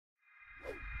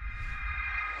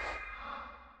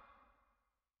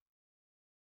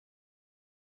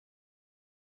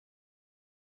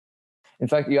In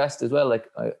fact, you asked as well, like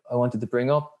I wanted to bring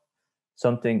up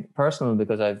something personal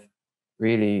because I've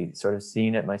really sort of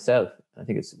seen it myself. I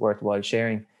think it's worthwhile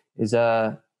sharing is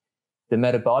the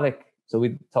metabolic. So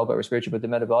we talk about respiratory, but the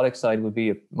metabolic side would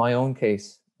be my own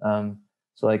case. So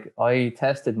like I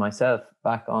tested myself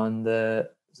back on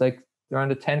it's like around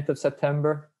the 10th of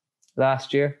September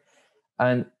last year.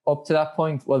 And up to that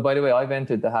point, well, by the way, I've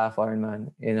entered the half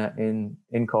Ironman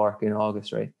in Cork in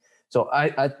August, right? So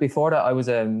before that, I was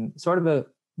sort of a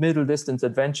middle distance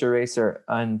adventure racer,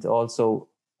 and also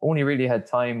only really had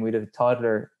time with a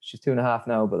toddler. She's 2.5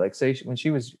 now, but like say when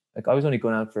she was like, I was only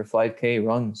going out for 5K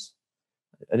runs.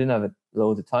 I didn't have a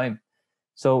load of time.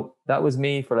 So that was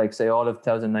me for like say all of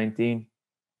 2019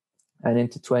 and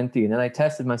into 20. And then I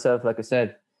tested myself, like I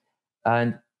said,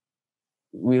 and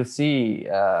we'll see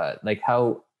like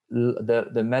how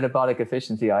the metabolic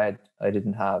efficiency I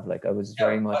didn't have. Like I was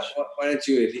very much. Why don't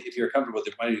you, if you're comfortable with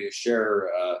it, why don't you share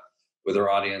with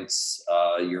our audience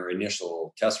your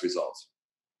initial test results?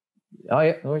 Oh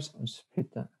yeah, I'll just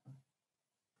hit that.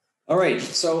 All right.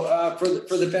 So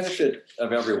for the benefit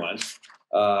of everyone,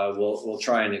 we'll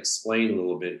try and explain a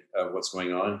little bit of what's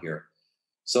going on here.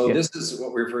 So This is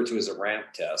what we refer to as a ramp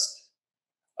test.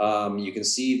 You can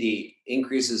see the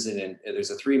increases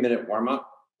there's a 3-minute warm up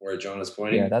where John is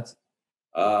pointing. Yeah, that's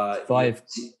 5.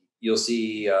 You'll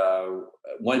see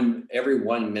every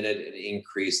 1 minute an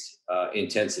increased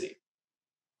intensity.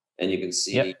 And you can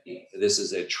see this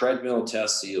is a treadmill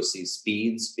test. So you'll see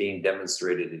speeds being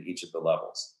demonstrated at each of the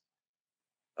levels.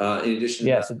 In addition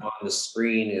to that, on the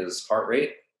screen is heart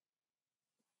rate.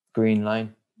 Green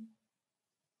line.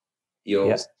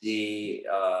 You'll see,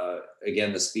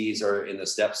 again, the speeds are in the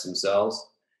steps themselves.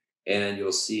 And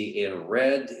you'll see in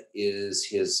red is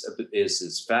his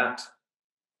fat.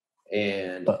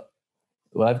 And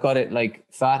well, I've got it like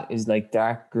fat is like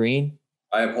dark green.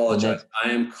 I apologize. I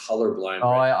am colorblind. Oh,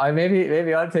 I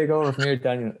maybe I'll take over from here,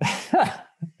 Daniel.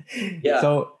 Yeah.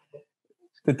 So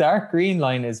the dark green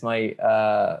line is my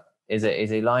is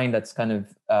a line that's kind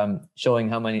of showing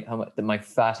how much my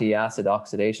fatty acid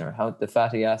oxidation, or how the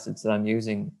fatty acids that I'm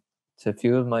using to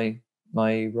fuel my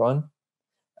run.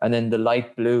 And then the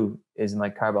light blue is my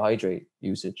carbohydrate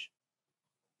usage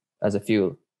as a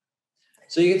fuel.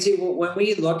 So you can see when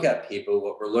we look at people,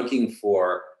 what we're looking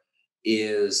for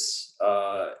is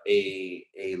a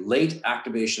late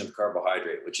activation of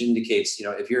carbohydrate, which indicates,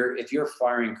 if you're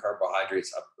firing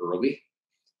carbohydrates up early,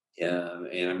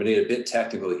 and I'm going to get a bit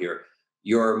technical here,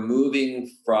 you're moving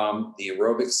from the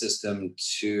aerobic system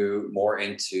to more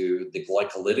into the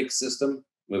glycolytic system,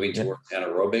 moving towards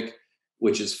anaerobic,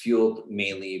 which is fueled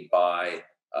mainly by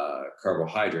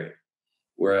carbohydrate.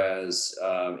 Whereas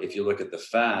if you look at the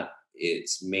fat,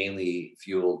 it's mainly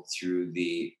fueled through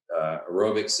the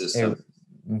aerobic system.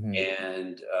 Mm-hmm.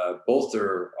 And both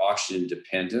are oxygen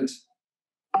dependent.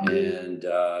 And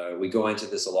we go into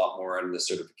this a lot more in the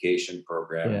certification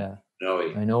program. Yeah.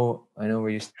 I know where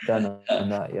you stand on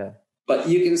that. Yeah. But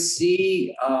you can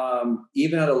see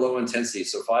even at a low intensity,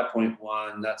 so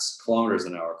 5.1, that's kilometers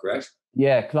an hour, correct?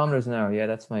 Yeah, kilometers an hour. Yeah,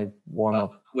 that's my warm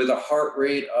up. With a heart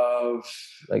rate of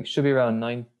like should be around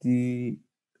 90,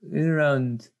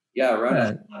 around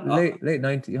late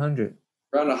 90, 100.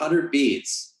 Around 100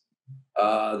 beats.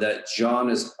 That John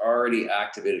has already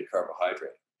activated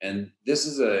carbohydrate, and this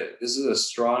is a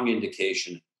strong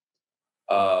indication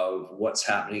of what's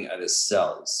happening at his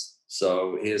cells.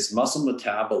 So his muscle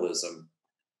metabolism,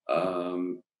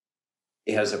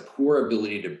 it has a poor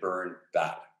ability to burn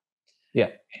fat.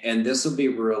 Yeah, and this will be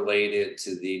related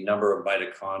to the number of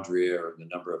mitochondria or the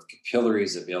number of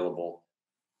capillaries available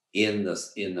in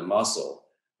the muscle,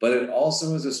 but it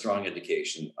also is a strong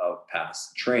indication of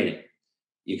past training.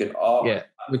 You can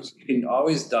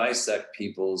always dissect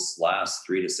people's last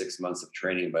 3 to 6 months of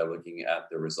training by looking at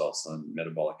the results on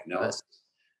metabolic analysis.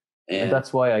 And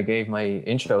that's why I gave my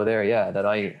intro there. Yeah, that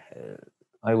I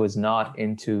was not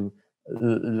into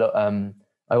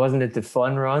I wasn't into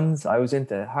fun runs. I was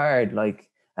into hard,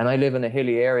 and I live in a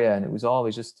hilly area, and it was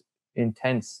always just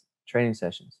intense training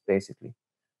sessions, basically.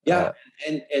 Yeah,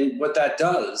 and what that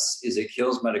does is it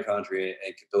kills mitochondria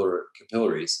and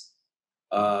capillaries.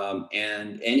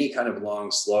 And any kind of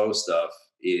long, slow stuff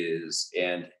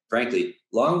and frankly,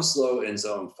 long, slow in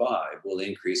zone 5 will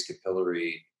increase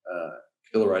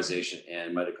capillarization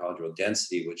and mitochondrial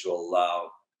density, which will allow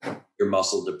your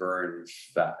muscle to burn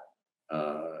fat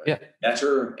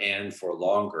better and for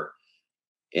longer.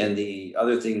 And the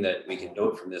other thing that we can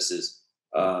note from this is,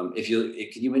 can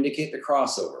you indicate the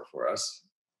crossover for us?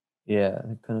 Yeah,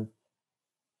 kind of.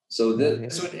 So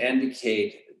this would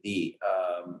indicate the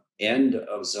end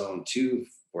of zone 2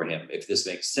 for him, if this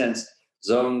makes sense.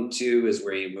 Zone 2 is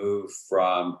where you move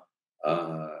from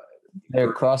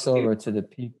Their crossover to the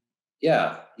peak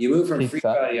you move from peak free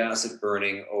fat. fatty acid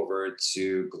burning over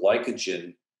to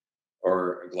glycogen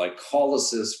or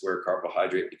glycolysis, where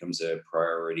carbohydrate becomes a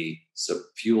priority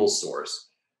fuel source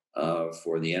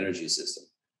for the energy system.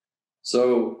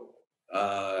 So,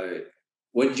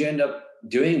 what did you end up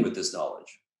doing with this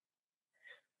knowledge?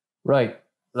 Right.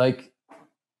 Like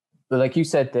you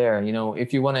said there, you know,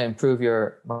 if you want to improve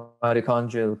your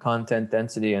mitochondrial content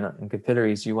density and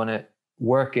capillaries, you want to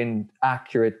work in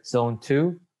accurate zone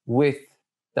 2 with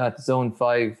that zone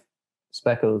 5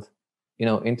 speckled, you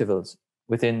know, intervals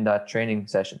within that training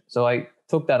session. So I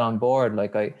took that on board.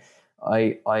 Like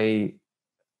I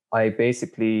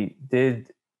basically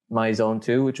did my zone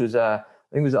 2, which was I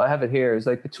think it was, I have it here. It's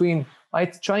like I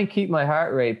try and keep my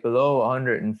heart rate below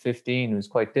 115. It was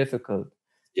quite difficult.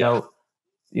 Yeah. Now,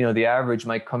 you know, the average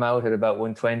might come out at about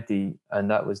 120,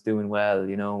 and that was doing well,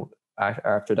 you know,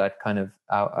 after that kind of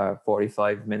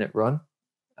 45-minute run.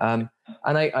 And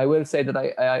I will say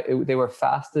that they were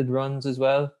fasted runs as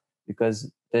well,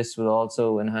 because this will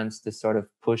also enhance this sort of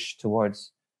push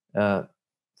towards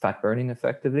fat burning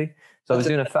effectively. So I was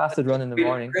doing a fasted run in the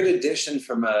morning. Great addition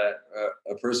from a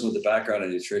person with a background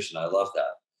in nutrition. I love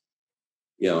that.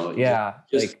 You know, yeah,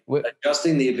 just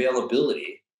adjusting the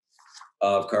availability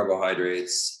of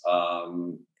carbohydrates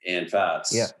and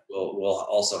fats will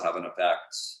also have an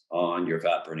effect on your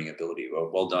fat burning ability.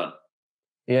 Well done.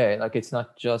 Yeah, like it's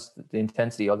not just the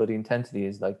intensity, although the intensity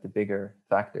is like the bigger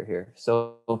factor here.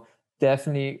 So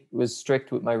definitely was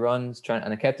strict with my runs,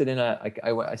 and I kept it in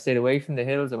I stayed away from the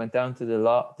hills. I went down to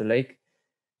the lake,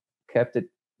 kept it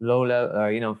low level,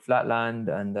 or, you know, flat land,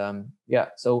 and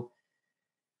so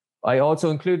I also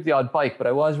included the odd bike, but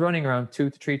I was running around 2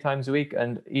 to 3 times a week,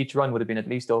 and each run would have been at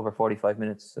least over 45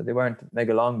 minutes. So they weren't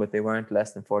mega long, but they weren't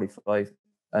less than 45.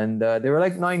 And they were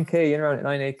like 9K, in around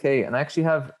 8K. And I actually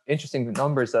have interesting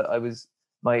numbers that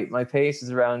my pace is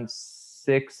around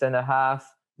 6.5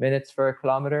 minutes for a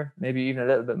kilometer, maybe even a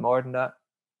little bit more than that.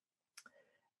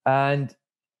 And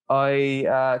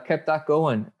I kept that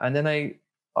going. And then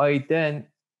I then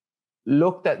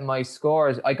looked at my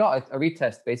scores. I got a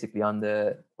retest basically on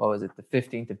the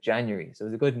 15th of January. So it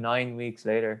was a good 9 weeks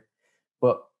later.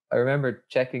 But I remember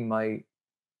checking my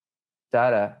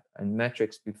data and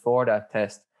metrics before that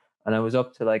test, and I was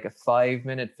up to like a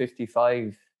 5-minute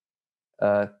 55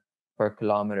 per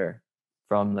kilometer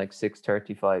from like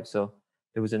 6:35. So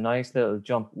there was a nice little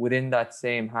jump within that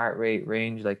same heart rate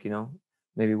range, like, you know,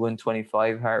 maybe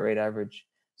 125 heart rate average.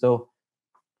 So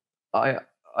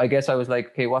I guess I was like,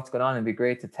 okay, what's going on? It'd be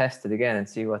great to test it again and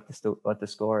see what the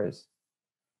score is.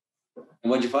 And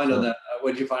what'd you find on that?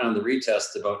 What'd you find on the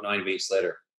retest about 9 weeks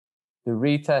later? The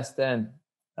retest then.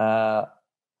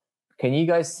 Can you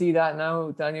guys see that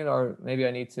now, Daniel? Or maybe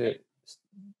I need to.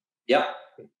 Yeah.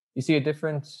 You see a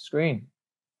different screen?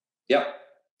 Yep.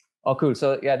 Oh, cool.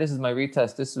 So yeah, this is my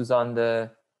retest. This was on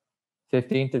the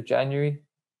 15th of January.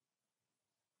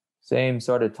 Same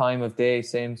sort of time of day,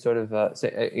 same sort of,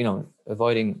 you know,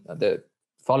 following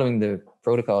the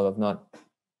protocol of not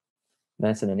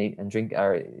messing and eat and drink,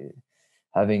 or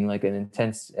having like an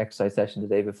intense exercise session the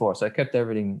day before. So I kept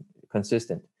everything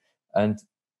consistent. And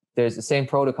there's the same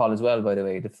protocol as well, by the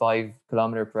way, the 5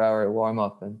 kilometer per hour warm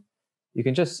up. And you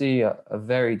can just see a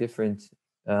very different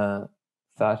fat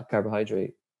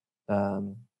carbohydrate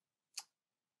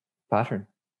pattern.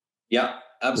 Yeah,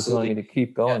 absolutely. Just wanting to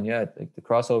keep going. Yeah, like the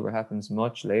crossover happens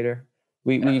much later.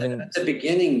 We even at the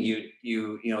beginning,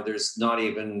 you know, there's not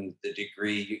even the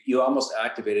degree. You almost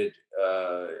activated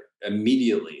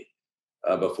immediately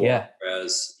before. Yeah.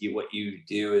 Whereas what you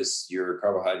do is your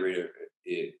carbohydrate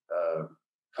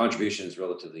contribution is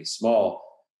relatively small,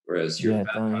 whereas your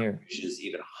fat contribution is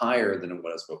even higher than it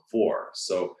was before.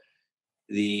 So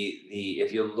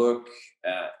if you look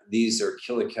at, these are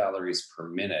kilocalories per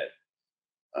minute.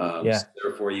 So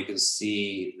therefore, you can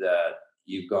see that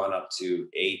you've gone up to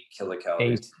 8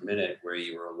 kilocalories per minute, where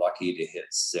you were lucky to hit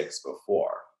 6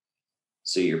 before.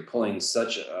 So you're pulling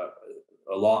such a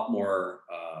lot more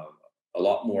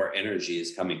energy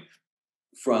is coming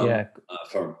from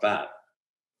fat,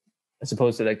 as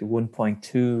opposed to like the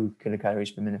 1.2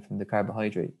 kilocalories per minute from the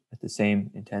carbohydrate at the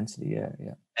same intensity.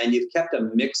 Yeah. And you've kept a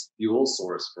mixed fuel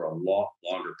source for a lot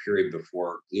longer period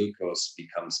before glucose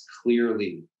becomes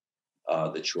clearly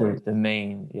the choice. The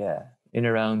main, in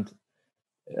around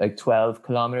like 12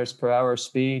 kilometers per hour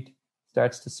speed,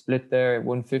 starts to split there at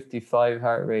 155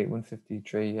 heart rate,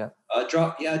 153.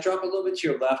 Drop a little bit to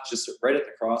your left, just right at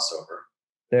the crossover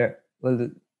there.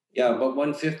 Well, about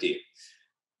 150.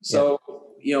 So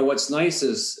you know what's nice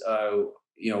is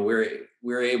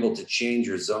we're able to change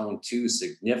your zone 2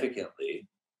 significantly.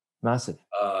 Massive.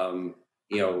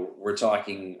 We're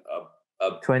talking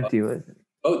 20 was it?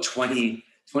 about 20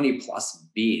 plus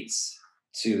beats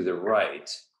to the right.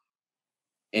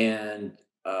 And,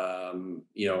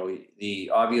 the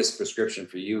obvious prescription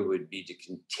for you would be to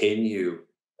continue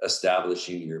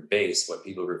establishing your base, what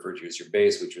people refer to as your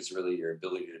base, which is really your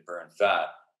ability to burn fat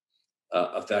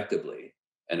effectively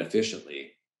and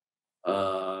efficiently,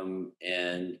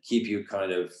 and keep you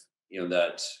kind of,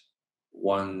 that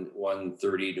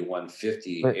 130 to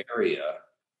 150 area.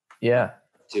 Yeah.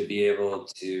 To be able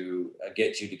to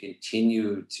get you to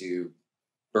continue to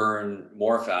burn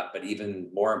more fat, but even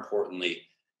more importantly,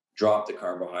 drop the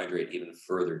carbohydrate even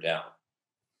further down.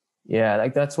 Yeah,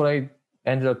 like that's what I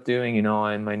ended up doing, in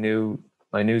my new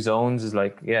zones is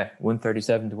like,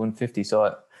 137 to 150.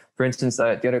 So for instance,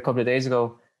 the other couple of days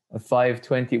ago, a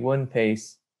 5:21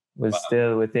 pace was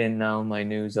still within now my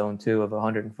new zone 2 of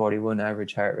 141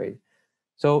 average heart rate.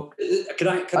 So can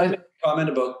I make a comment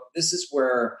about this? Is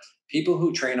where people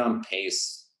who train on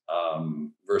pace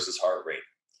versus heart rate,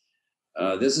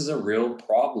 this is a real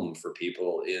problem for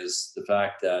people, is the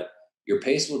fact that your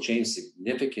pace will change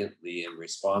significantly in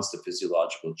response to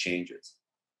physiological changes.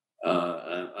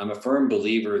 I'm a firm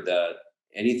believer that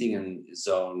anything in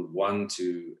zone 1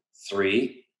 to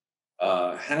 3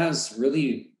 has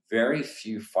really very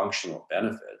few functional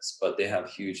benefits, but they have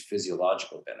huge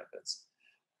physiological benefits.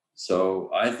 So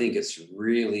I think it's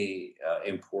really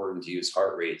important to use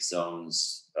heart rate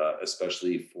zones,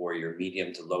 especially for your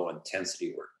medium to low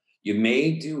intensity work. You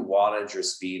may do wattage or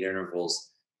speed intervals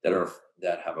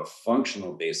that have a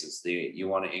functional basis. You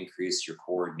want to increase your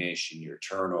coordination, your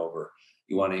turnover.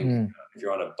 You want to, if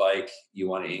you're on a bike, you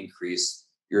want to increase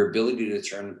your ability to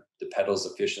turn the pedals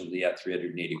efficiently at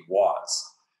 380 watts.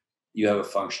 You have a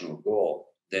functional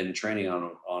goal. Then training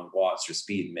on watts or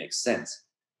speed makes sense.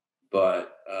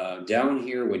 But down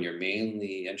here, when you're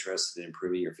mainly interested in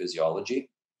improving your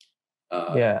physiology,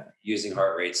 using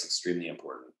heart rate is extremely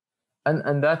important.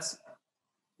 And that's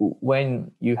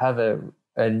when you have a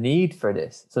need for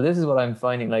this. So this is what I'm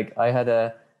finding. Like I had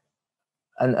an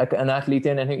athlete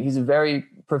in, and he's a very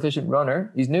proficient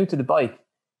runner. He's new to the bike,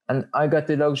 and I got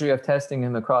the luxury of testing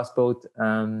him across both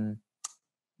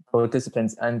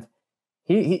disciplines, and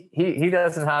he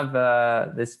doesn't have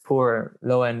this poor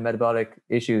low end metabolic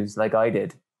issues like I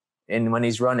did when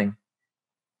he's running,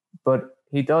 but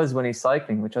he does when he's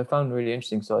cycling, which I found really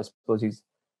interesting. So I suppose he's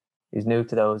new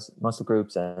to those muscle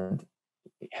groups, and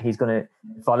he's going to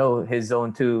follow his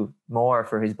zone 2 more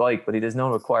for his bike, but there's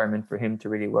no requirement for him to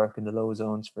really work in the low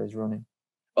zones for his running.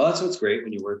 Well, that's what's great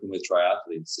when you're working with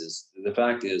triathletes, is the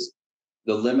fact is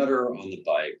the limiter on the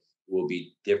bike will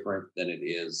be different than it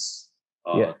is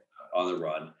on the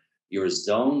run. Your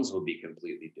zones will be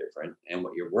completely different, and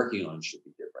what you're working on should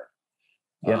be different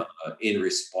in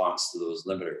response to those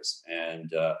limiters.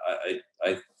 And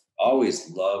I always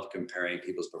love comparing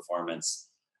people's performance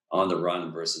on the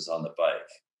run versus on the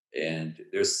bike. And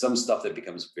there's some stuff that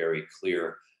becomes very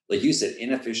clear. Like you said,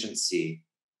 inefficiency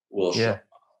will show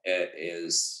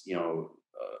is,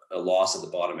 a loss at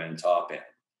the bottom and top end.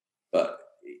 But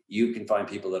you can find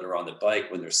people that are on the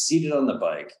bike, when they're seated on the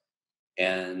bike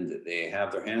and they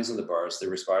have their hands on the bars,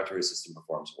 their respiratory system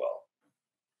performs well.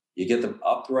 You get them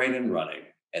upright and running,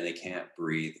 and they can't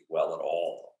breathe well at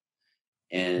all.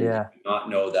 And you do not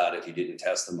know that if you didn't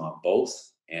test them on both.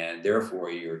 And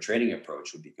therefore, your training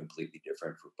approach would be completely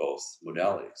different for both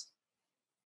modalities.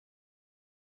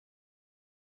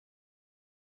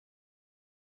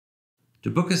 To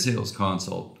book a sales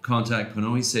consult, contact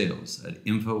PNOE Sales at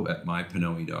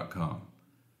info@mypnoe.com.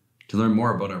 To learn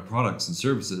more about our products and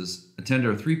services, attend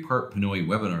our 3-part PNOE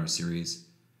webinar series.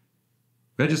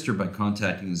 Register by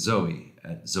contacting Zoe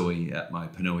at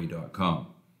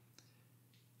zoe@mypnoe.com.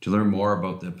 To learn more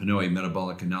about the PNOE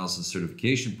Metabolic Analysis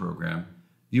Certification Program,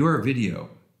 view our video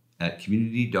at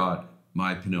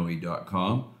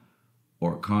community.mypnoe.com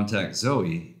or contact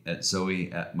Zoe at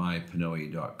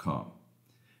zoe@mypnoe.com.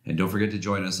 And don't forget to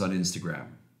join us on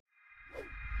Instagram